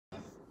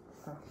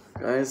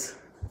Guys,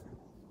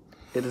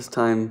 it is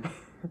time.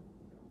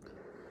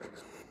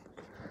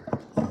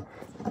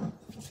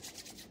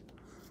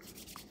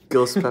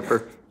 Ghost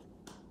pepper.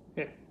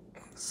 Yeah.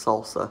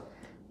 Salsa.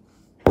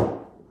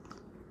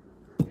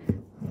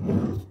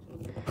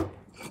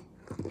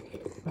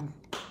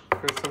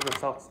 First of the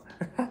sauce.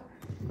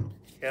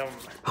 Yum.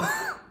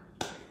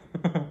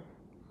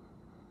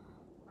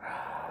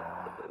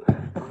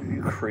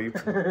 You creep.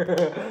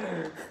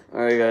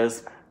 Alright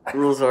guys,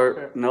 rules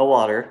are no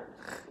water,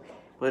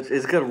 which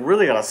is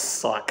really gonna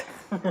suck.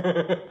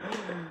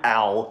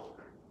 Ow.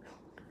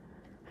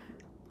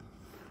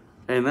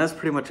 And that's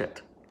pretty much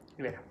it.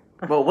 Yeah.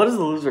 But what does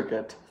the loser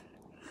get?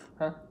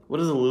 Huh? What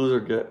does the loser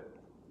get?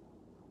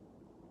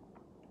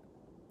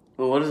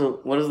 Well, what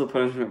is the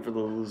punishment for the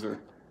loser?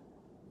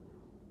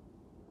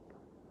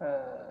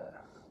 A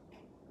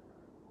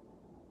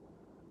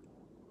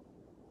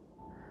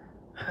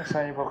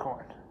shiny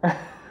Pokemon.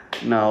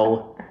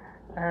 No.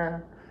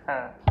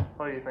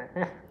 What do you think?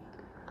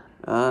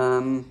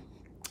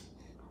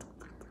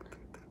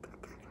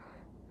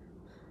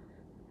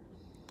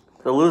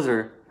 The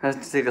loser has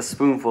to take a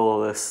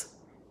spoonful of this.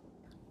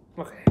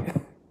 Okay.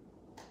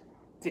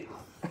 Deal.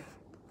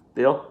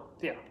 Deal?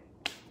 Deal.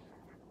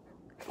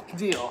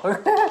 Deal.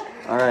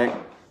 Alright.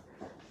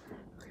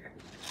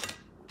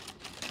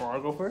 Want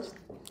to go first?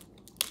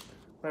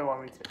 Or do you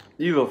want me to?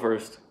 You go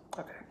first.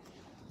 Okay.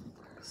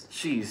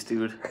 Jeez,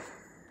 dude.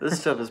 This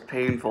stuff is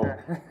painful.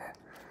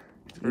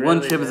 Really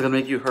One chip good. is gonna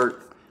make you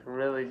hurt.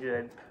 Really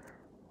good.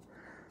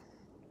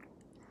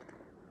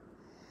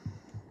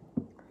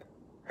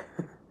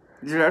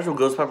 These are actual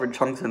ghost pepper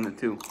chunks in it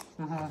too.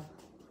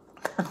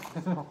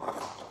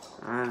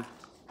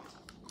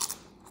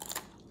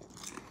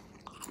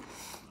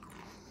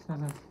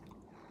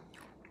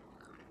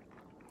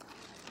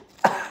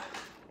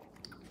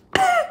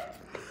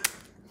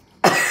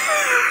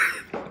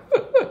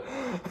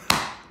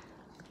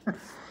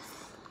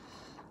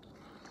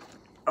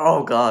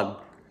 Oh God.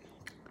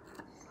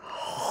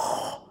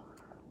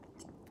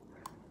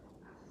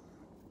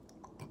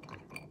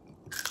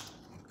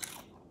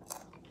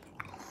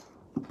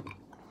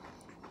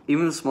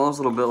 Even the smallest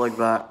little bit like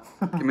that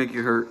can make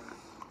you hurt.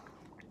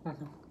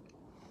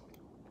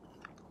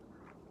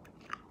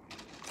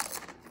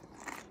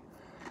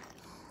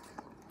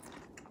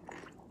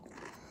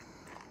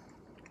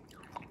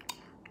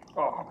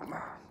 Oh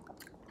man.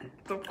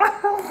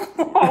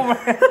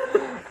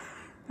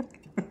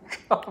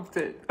 Dropped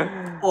it.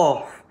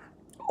 Oh.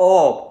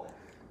 Oh.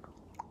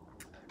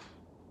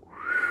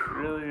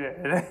 Really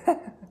good.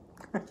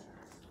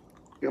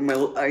 Yeah,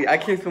 I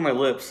can't feel my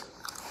lips.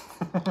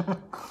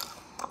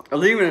 Are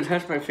they even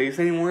attached to my face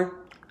anymore?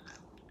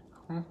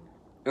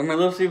 Are my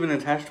lips even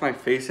attached to my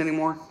face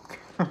anymore?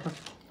 It's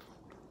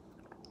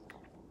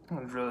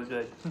really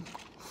good.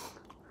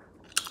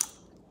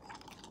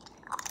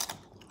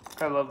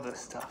 I love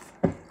this stuff.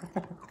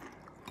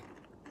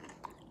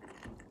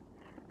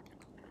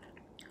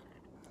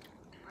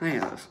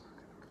 Hang on.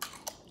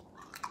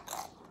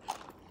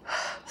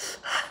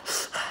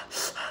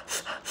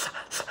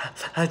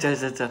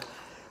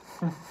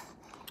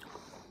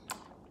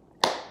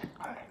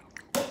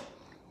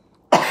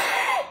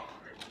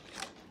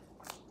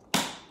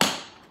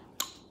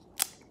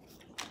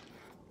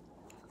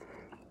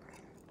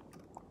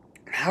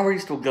 How are you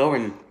still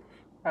going?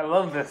 I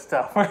love this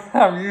stuff.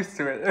 I'm used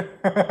to it.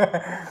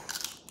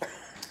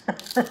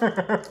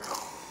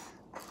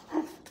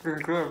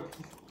 It's good.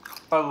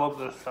 I love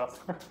this stuff.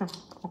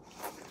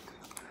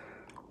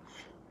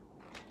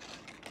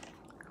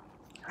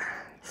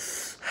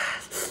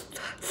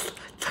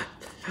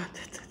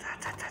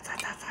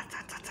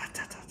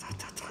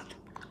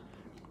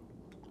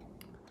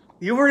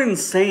 You were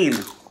insane.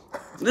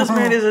 This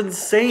man is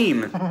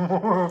insane.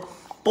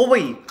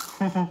 Boy.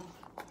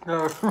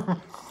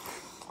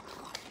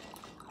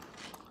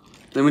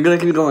 Then we're gonna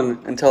keep going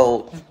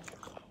until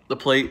the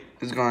plate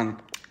is gone.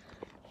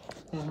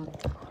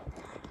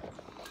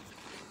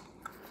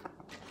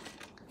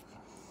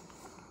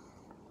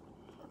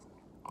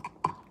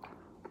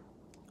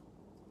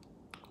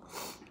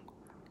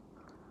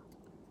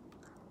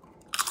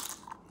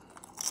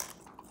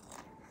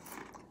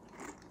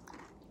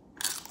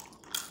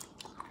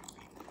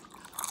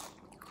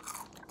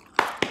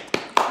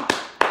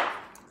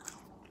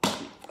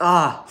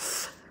 Ah.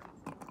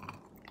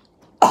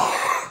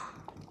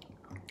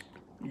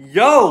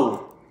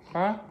 Yo.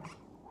 Huh?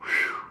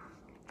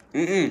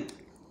 I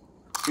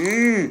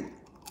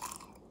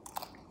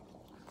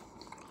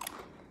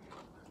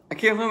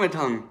can't feel my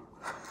tongue.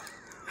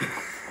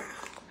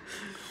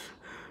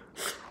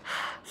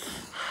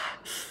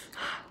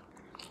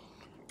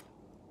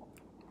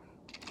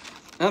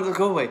 I have to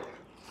go away.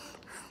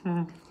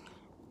 My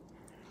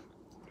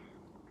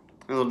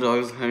little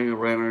dog's hanging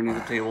right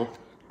underneath the table.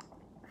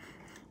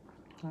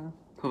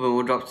 Hoping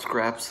we'll drop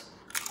scraps.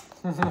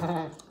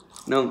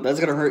 No, that's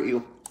gonna hurt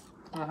you.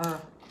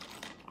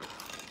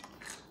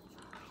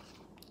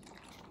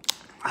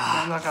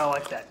 I'm not gonna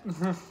like that.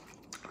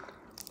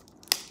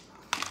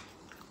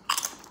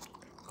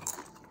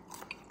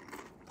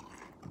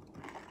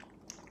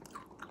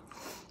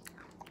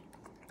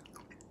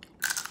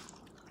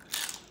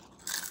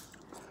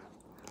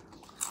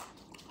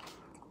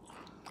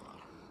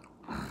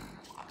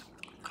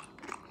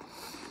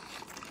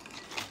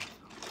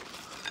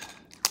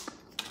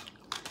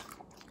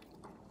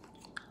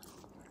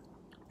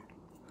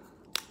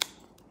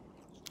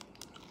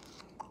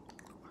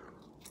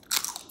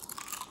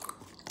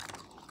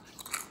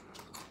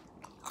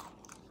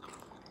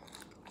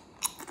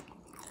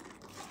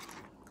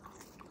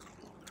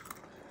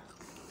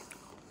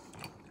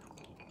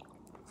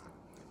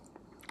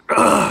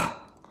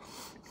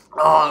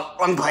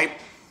 One bite.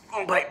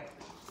 One bite.